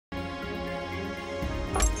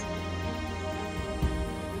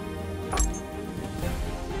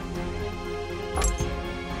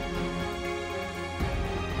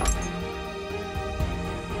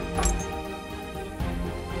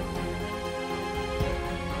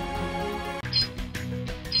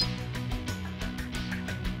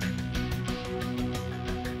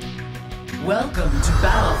Welcome to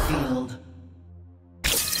Battlefield.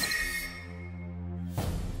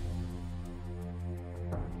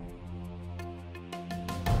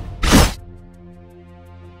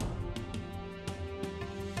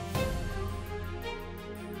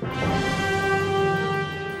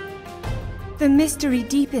 The mystery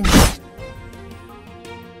deepens.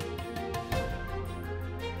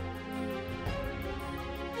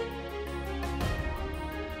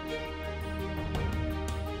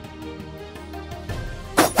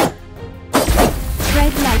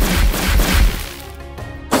 Tread lightly.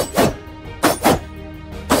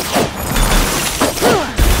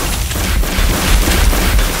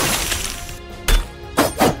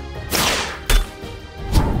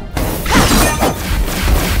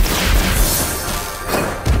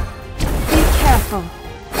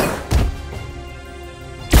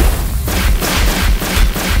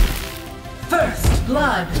 First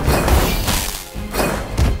blood.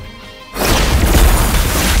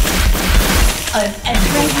 An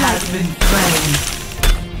enemy has been slain.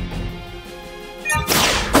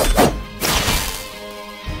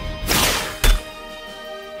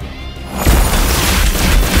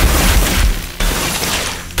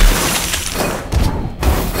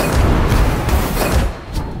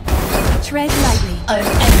 Tread lightly. An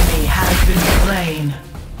enemy has been slain.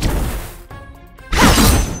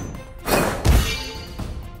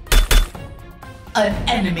 An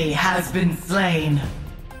enemy has been slain.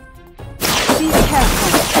 Be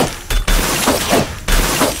careful.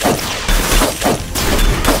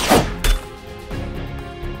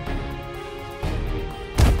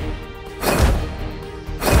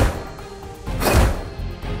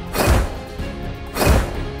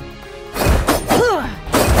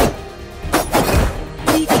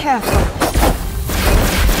 Be careful.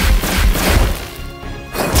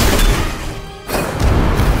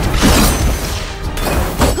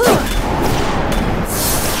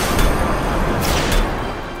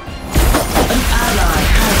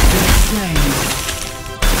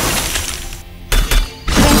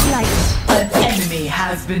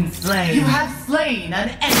 Has been slain. You have slain an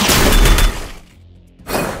enemy.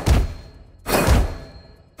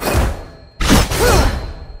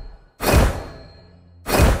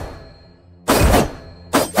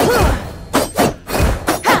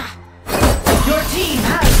 Your team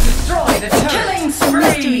has destroyed a turret. Killing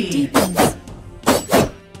spree.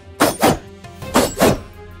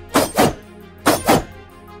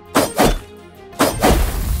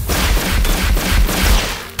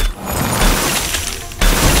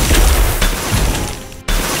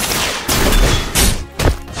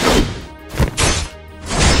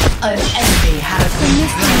 An enemy has been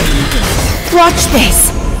slain. Watch this!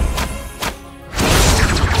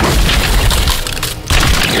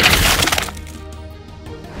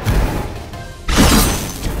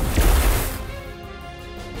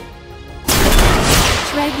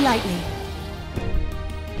 Tread lightly.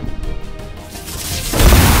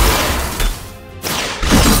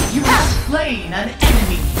 You have slain an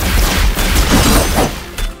enemy.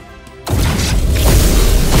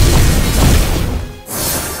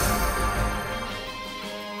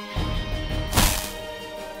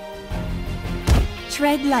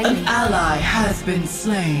 Tread lightly. An ally has been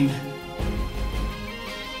slain.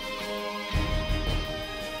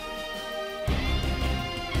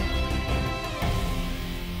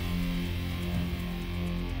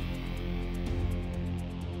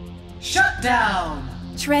 Shut down.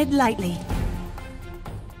 Tread lightly.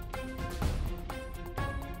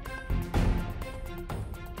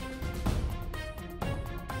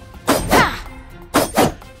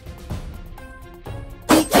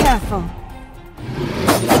 Be careful.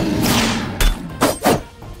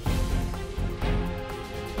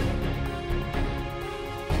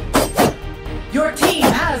 Your team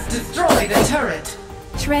has destroyed a turret.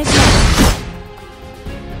 Tread lightly.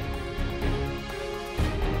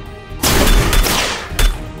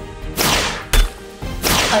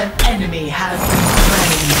 An enemy has been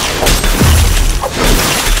slain.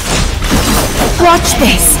 Watch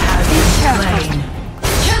this. Has been slain.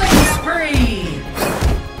 Killing spree.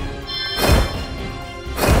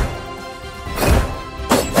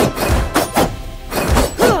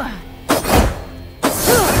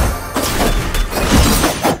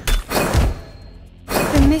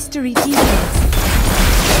 The mystery deepens.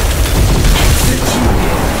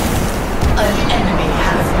 Executed. An enemy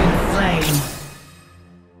has been slain.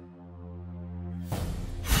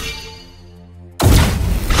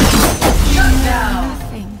 Shut down.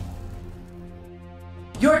 Nothing.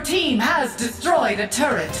 Your team has destroyed a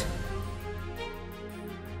turret.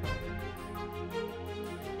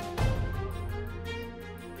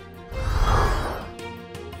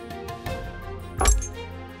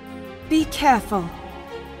 careful.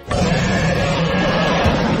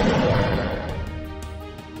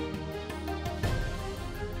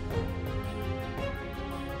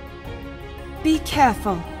 Be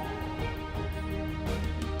careful.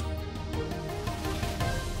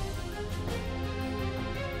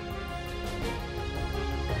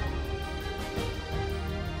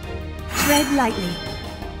 Tread lightly.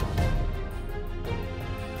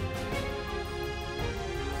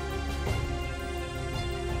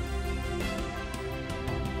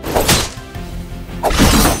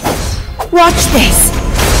 Watch this!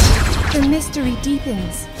 The mystery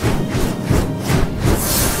deepens.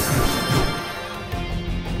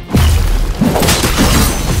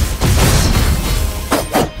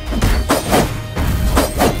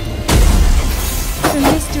 The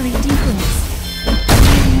mystery deepens. I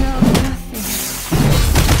know nothing.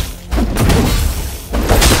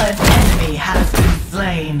 An enemy has been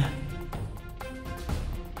slain.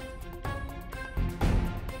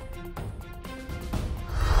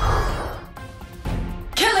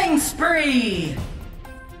 Killing spree!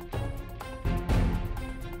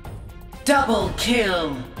 Double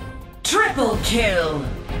kill! Triple kill!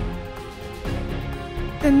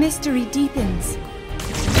 The mystery deepens.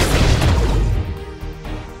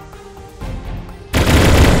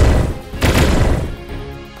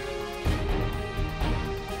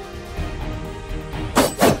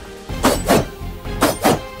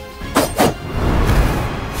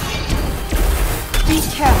 Be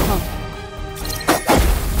careful.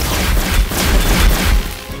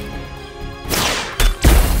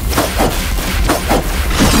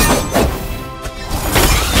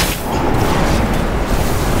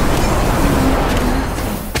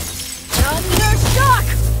 Under shock!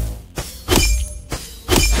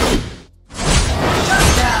 Shut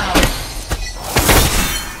down!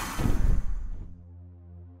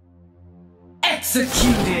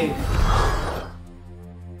 Executed!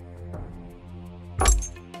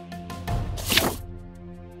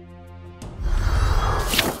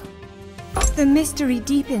 The mystery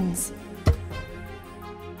deepens.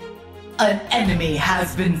 An enemy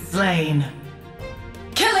has been slain.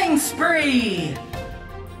 Killing spree!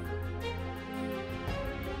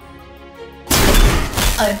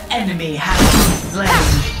 An enemy has been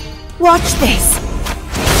slain. Watch this!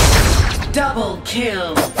 Double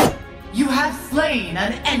kill! You have slain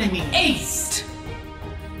an enemy. Aced!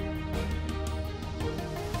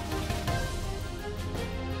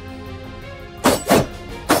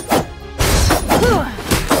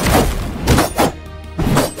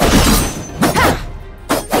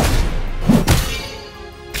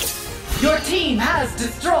 Your team has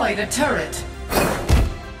destroyed a turret.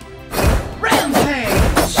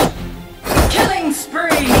 Rampage! Killing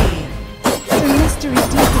spree! The mystery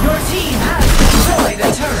deepens. Your team has destroyed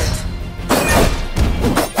a turret.